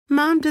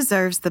Mom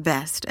deserves the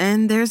best,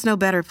 and there's no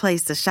better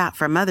place to shop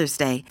for Mother's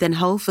Day than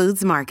Whole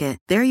Foods Market.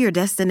 They're your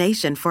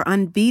destination for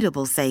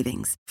unbeatable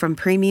savings, from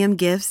premium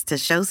gifts to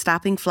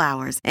show-stopping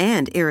flowers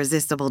and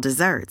irresistible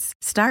desserts.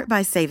 Start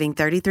by saving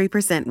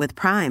 33% with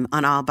Prime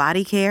on all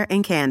body care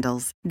and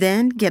candles.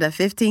 Then get a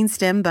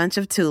 15-stem bunch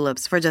of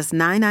tulips for just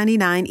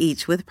 $9.99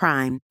 each with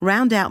Prime.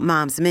 Round out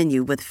Mom's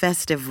menu with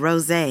festive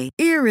rosé,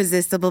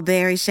 irresistible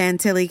berry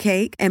chantilly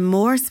cake, and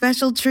more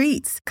special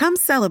treats. Come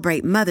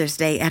celebrate Mother's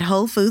Day at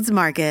Whole Foods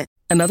Market.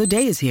 Another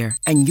day is here,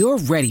 and you're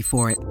ready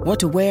for it. What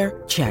to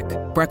wear? Check.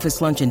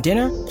 Breakfast, lunch, and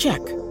dinner? Check.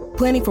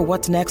 Planning for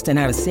what's next and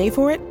how to save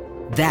for it?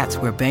 That's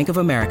where Bank of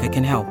America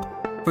can help.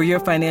 For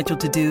your financial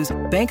to-dos,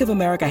 Bank of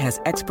America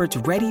has experts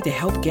ready to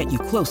help get you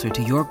closer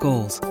to your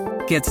goals.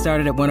 Get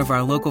started at one of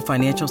our local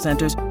financial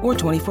centers or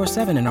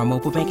 24/7 in our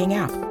mobile banking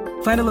app.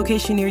 Find a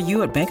location near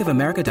you at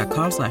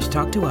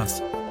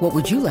bankofamerica.com/talktous. What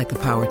would you like the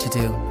power to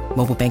do?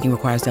 Mobile banking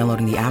requires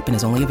downloading the app and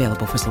is only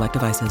available for select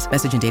devices.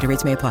 Message and data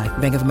rates may apply.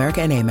 Bank of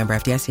America N.A., member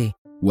FDIC.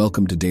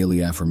 Welcome to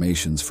Daily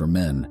Affirmations for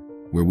Men,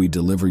 where we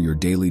deliver your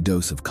daily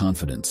dose of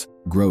confidence,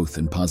 growth,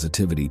 and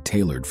positivity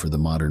tailored for the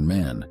modern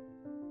man.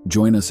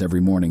 Join us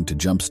every morning to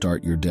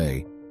jumpstart your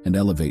day and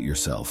elevate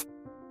yourself.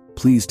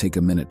 Please take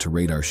a minute to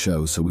rate our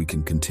show so we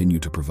can continue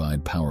to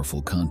provide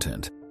powerful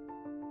content.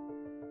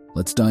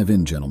 Let's dive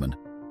in, gentlemen.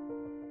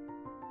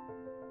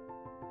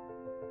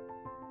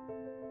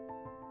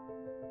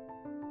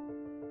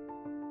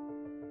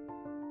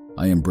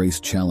 I embrace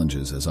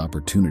challenges as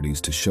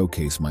opportunities to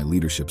showcase my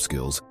leadership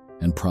skills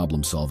and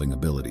problem-solving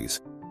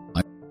abilities.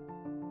 I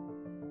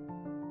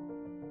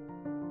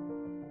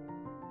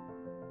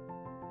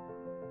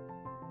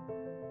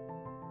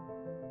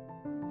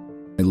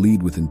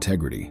lead with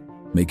integrity,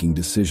 making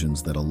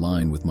decisions that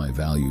align with my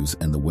values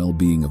and the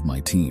well-being of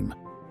my team.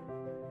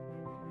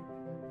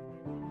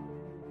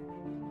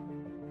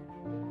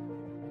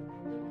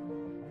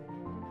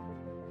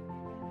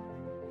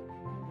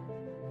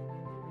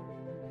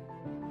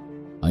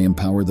 I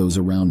empower those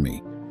around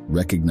me,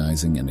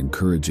 recognizing and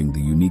encouraging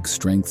the unique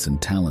strengths and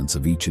talents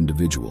of each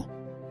individual.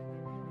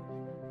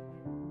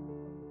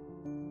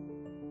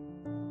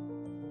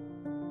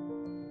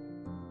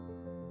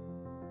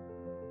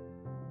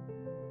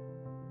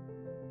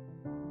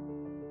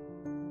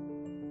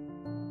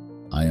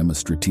 I am a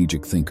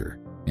strategic thinker,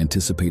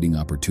 anticipating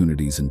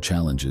opportunities and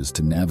challenges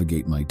to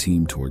navigate my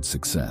team towards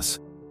success.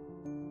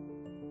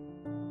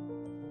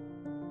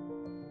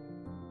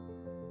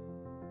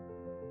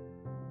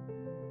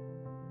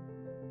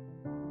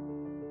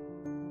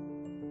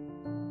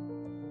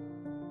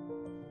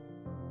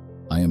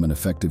 I am an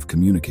effective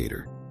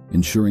communicator,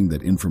 ensuring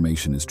that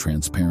information is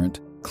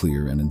transparent,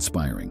 clear, and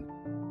inspiring.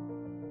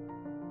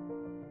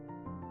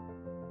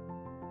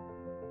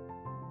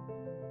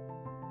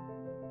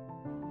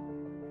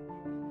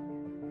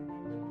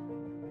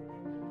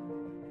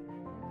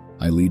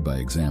 I lead by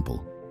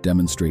example,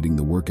 demonstrating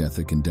the work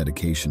ethic and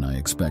dedication I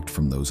expect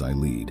from those I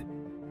lead.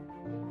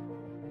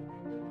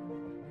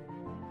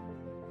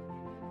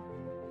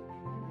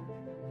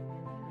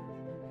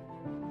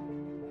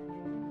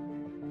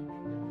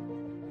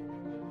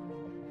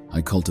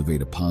 I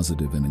cultivate a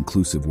positive and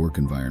inclusive work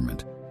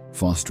environment,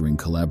 fostering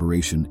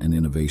collaboration and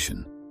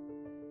innovation.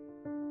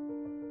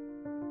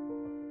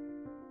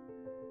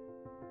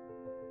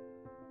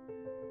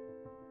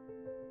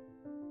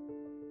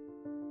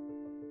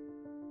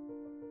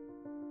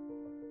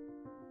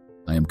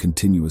 I am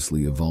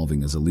continuously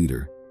evolving as a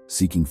leader,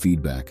 seeking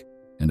feedback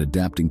and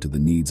adapting to the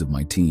needs of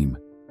my team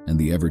and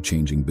the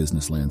ever-changing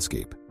business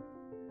landscape.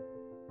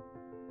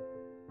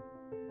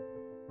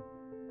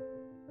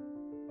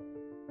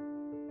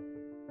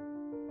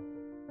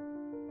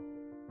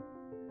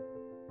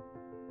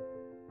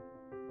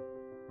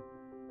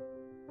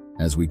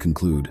 As we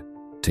conclude,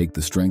 take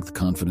the strength,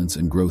 confidence,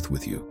 and growth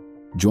with you.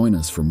 Join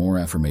us for more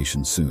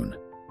affirmations soon.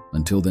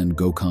 Until then,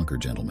 go conquer,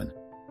 gentlemen.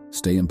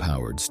 Stay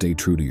empowered, stay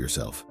true to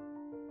yourself.